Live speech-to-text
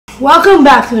Welcome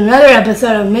back to another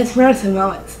episode of Miss Marissa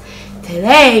Moments.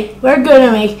 Today, we're going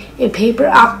to make a paper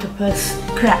octopus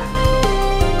craft.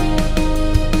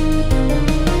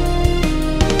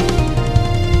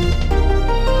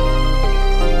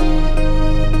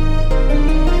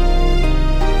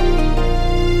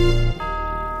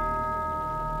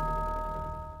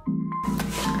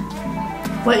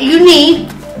 What you need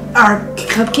are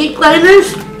cupcake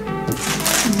liners,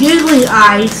 googly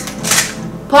eyes,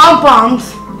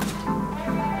 pom-poms,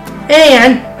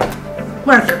 and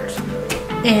markers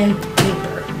and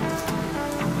paper.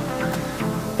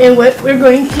 And what we're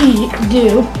going to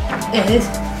do is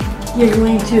you're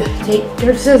going to take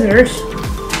your scissors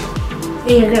and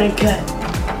you're going to cut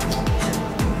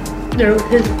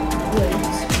his legs.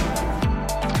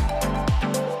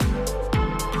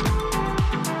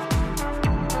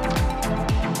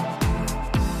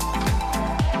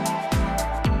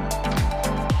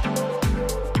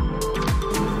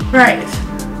 Right,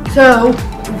 so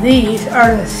these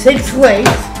are the 6 legs.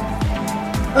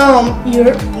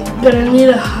 You're gonna need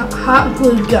a hot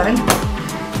glue gun.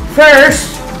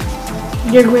 First,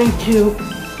 you're going to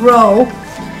roll.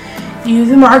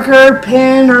 Use a marker,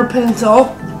 pen, or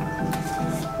pencil.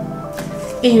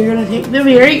 And you're gonna take the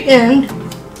very end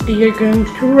and you're going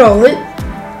to roll it.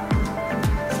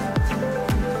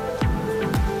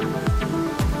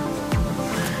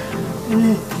 And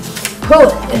then pull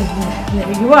it, and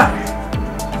there you are.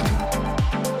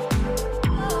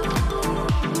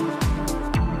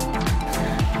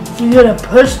 You're going to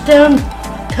push down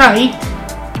tight.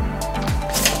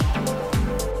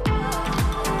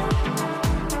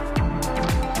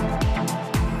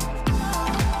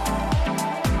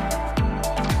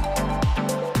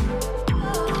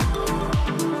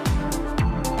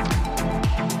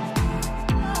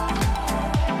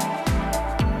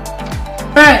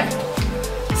 Alright,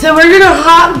 so we're going to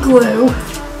hot glue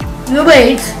the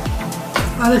legs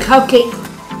on the cupcake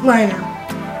liner.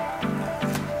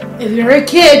 If you're a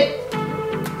kid,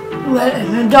 let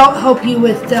an adult help you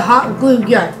with the hot glue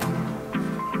gun.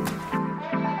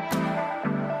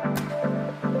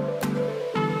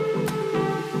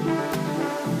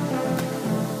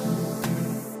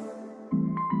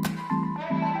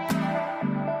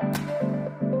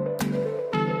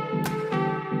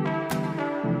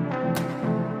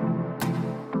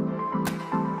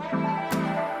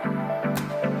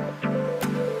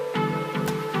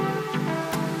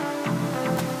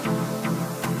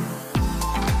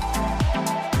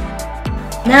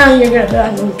 Now you're going to put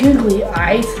on some googly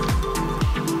eyes.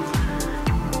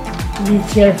 Be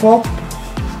careful.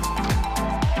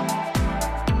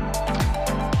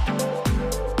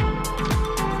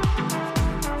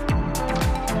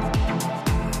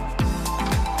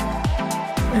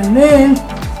 And then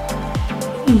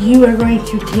you are going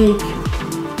to take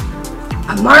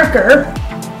a marker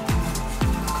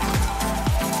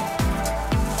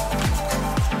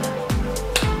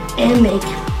and make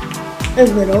a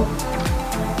little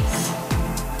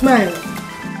smile.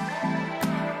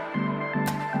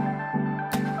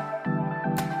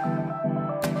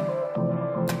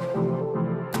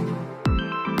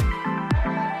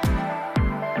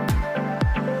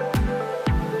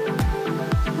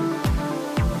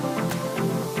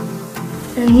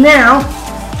 And now,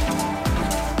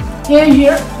 here's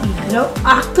your little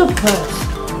octopus.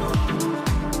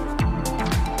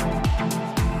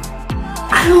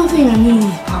 I don't think I need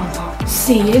these pom-poms.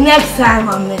 See you next time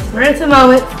on Miss Marissa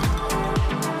Moments.